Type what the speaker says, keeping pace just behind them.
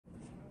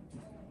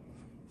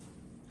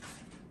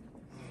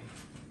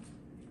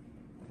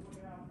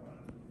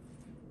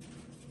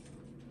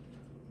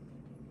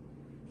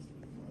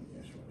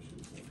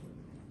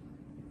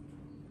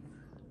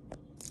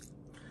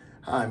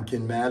Hi, I'm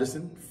Ken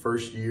Madison,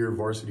 first year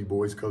varsity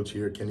boys coach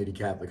here at Kennedy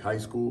Catholic High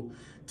School.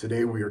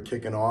 Today we are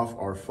kicking off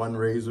our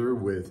fundraiser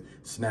with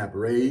Snap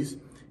Raise.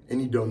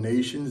 Any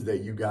donations that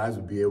you guys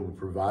would be able to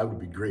provide would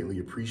be greatly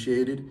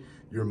appreciated.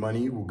 Your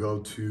money will go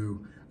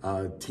to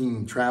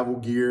team travel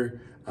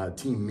gear,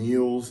 team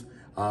meals,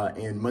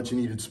 and much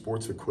needed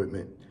sports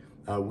equipment.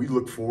 We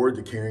look forward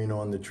to carrying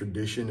on the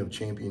tradition of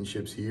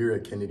championships here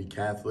at Kennedy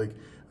Catholic.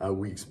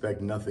 We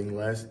expect nothing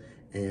less,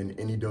 and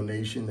any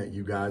donation that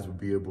you guys would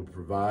be able to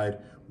provide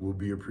will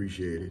be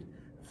appreciated.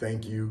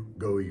 Thank you.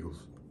 Go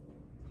Eagles.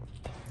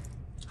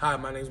 Hi,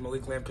 my name is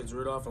Malik Lampkins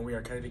Rudolph, and we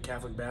are Kennedy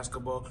Catholic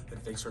Basketball,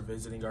 and thanks for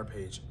visiting our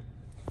page.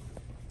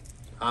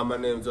 Hi, my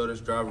name is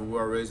Otis Driver. We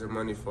are raising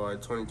money for our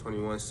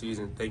 2021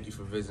 season. Thank you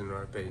for visiting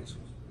our page.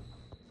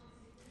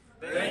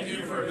 Thank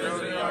you for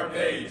visiting our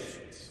page.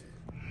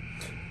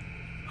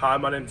 Hi,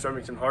 my name is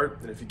Remington Hart,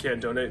 and if you can't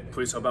donate,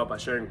 please help out by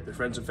sharing with your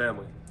friends and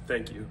family.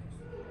 Thank you.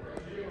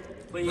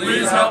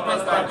 Please help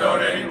us by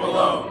donating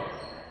below.